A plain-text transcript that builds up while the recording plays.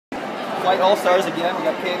Flight All-Stars again. We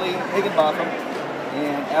got Kaley, Higginbotham,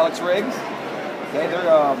 and Alex Riggs. Okay, they're,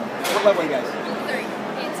 what level are you guys? 3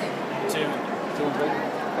 and 2. 2 and 3?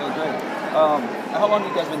 Okay, great. How long have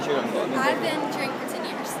you guys been cheering? I've been cheering for 10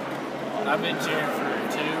 years. I've been cheering for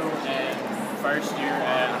 2 and first year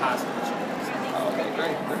at high school cheering. Okay,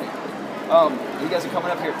 great. You guys are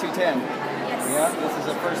coming up here at 210. Yes. Yeah, this is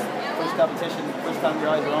the first competition, first time your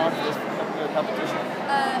eyes are on for this competition?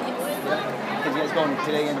 Yes. Because you guys going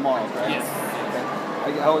today and tomorrow, correct? Yes. Okay.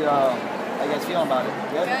 How you guys feeling about it?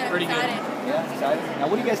 Good? Good. Pretty good. Yeah, excited. Now,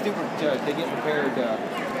 what do you guys do to get prepared,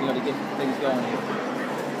 to get things going here?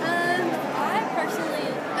 I personally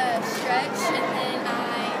stretch, and then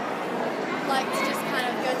I like to just kind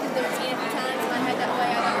of go through the routine a few times in my head. That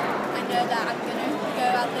way I know that I'm going to go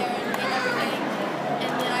out there and get everything.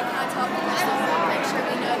 And then I kind of talk to myself and make sure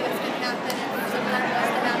we know what's going to happen, and if something was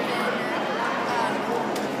to happen,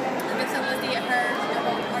 or if someone was to get hurt, what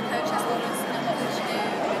our coach has told us what we should do.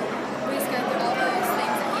 We just go through all those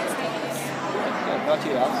things that he has told us. How about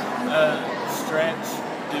you, Alex? Stretch,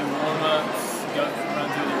 do warm-ups, run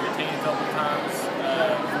through the routine a couple times.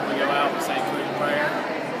 Before we go out, we say quick prayer,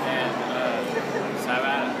 and just have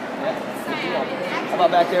at it. Yeah, good deal. How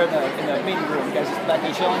about back there in the meeting room? You guys just back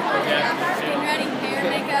there chilling? Okay, Getting ready, hair,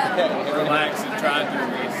 makeup. relax and try to do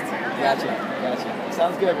rest. Gotcha.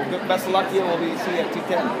 Sounds good. Well, best of luck to you. See you at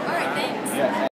 210. All right, thanks. Yeah.